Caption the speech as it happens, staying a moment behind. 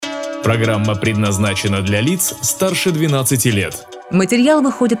Программа предназначена для лиц старше 12 лет. Материал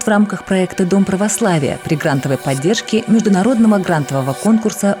выходит в рамках проекта «Дом Православия» при грантовой поддержке международного грантового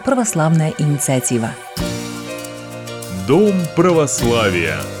конкурса «Православная инициатива». Дом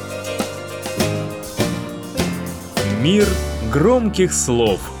Православия. Мир громких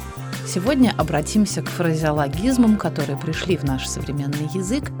слов. Сегодня обратимся к фразеологизмам, которые пришли в наш современный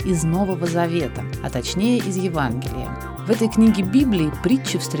язык из Нового Завета, а точнее из Евангелия. В этой книге Библии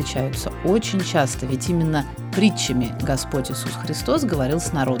притчи встречаются очень часто, ведь именно притчами Господь Иисус Христос говорил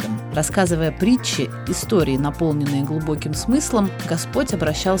с народом. Рассказывая притчи, истории, наполненные глубоким смыслом, Господь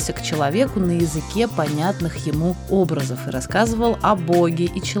обращался к человеку на языке понятных ему образов и рассказывал о Боге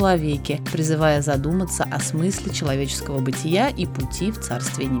и человеке, призывая задуматься о смысле человеческого бытия и пути в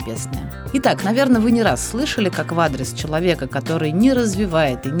Царствие Небесное. Итак, наверное, вы не раз слышали, как в адрес человека, который не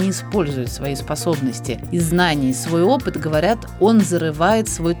развивает и не использует свои способности и знания, и свой опыт, говорят, он зарывает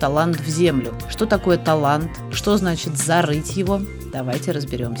свой талант в землю. Что такое талант? Что значит зарыть его? Давайте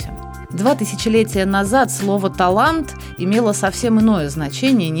разберемся. 2 тысячелетия назад слово «талант» имело совсем иное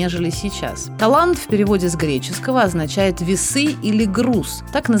значение, нежели сейчас. Талант в переводе с греческого означает «весы» или «груз».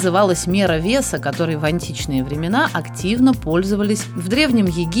 Так называлась мера веса, которой в античные времена активно пользовались в Древнем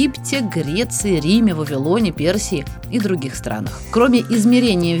Египте, Греции, Риме, Вавилоне, Персии и других странах. Кроме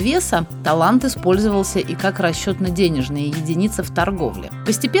измерения веса, талант использовался и как расчетно-денежная единица в торговле.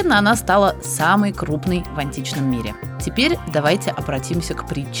 Постепенно она стала самой крупной в античном мире. Теперь давайте обратимся к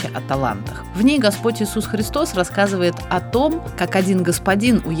притче о талантах. В ней Господь Иисус Христос рассказывает о том, как один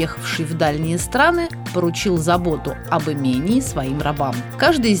господин, уехавший в дальние страны, поручил заботу об имении своим рабам.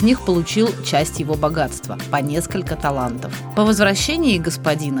 Каждый из них получил часть его богатства, по несколько талантов. По возвращении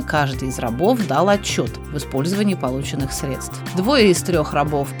господина каждый из рабов дал отчет в использовании полученных средств. 2 из 3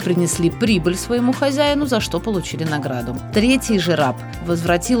 рабов принесли прибыль своему хозяину, за что получили награду. 3 же раб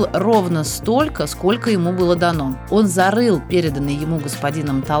возвратил ровно столько, сколько ему было дано. Он зарыл переданный ему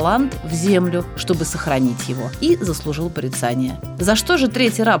господином талант в землю, чтобы сохранить его, и заслужил порицание. За что же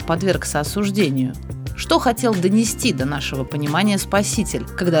 3 раб подвергся осуждению? Что хотел донести до нашего понимания Спаситель,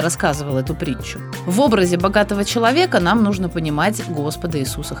 когда рассказывал эту притчу? В образе богатого человека нам нужно понимать Господа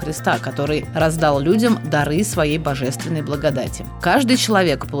Иисуса Христа, который раздал людям дары своей божественной благодати. Каждый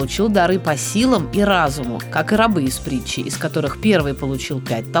человек получил дары по силам и разуму, как и рабы из притчи, из которых первый получил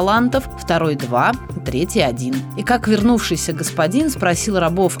 5 талантов, второй 2, третий 1. И как вернувшийся господин спросил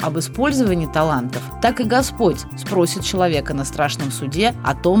рабов об использовании талантов, так и Господь спросит человека на страшном суде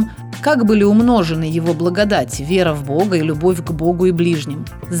о том, как были умножены его благодать, вера в Бога и любовь к Богу и ближним.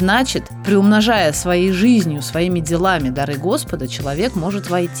 Значит, приумножая своей жизнью, своими делами дары Господа, человек может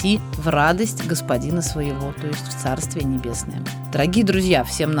войти в радость Господина своего, то есть в Царствие Небесное. Дорогие друзья,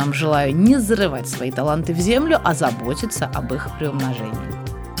 всем нам желаю не зарывать свои таланты в землю, а заботиться об их приумножении.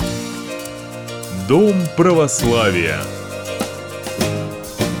 Дом Православия.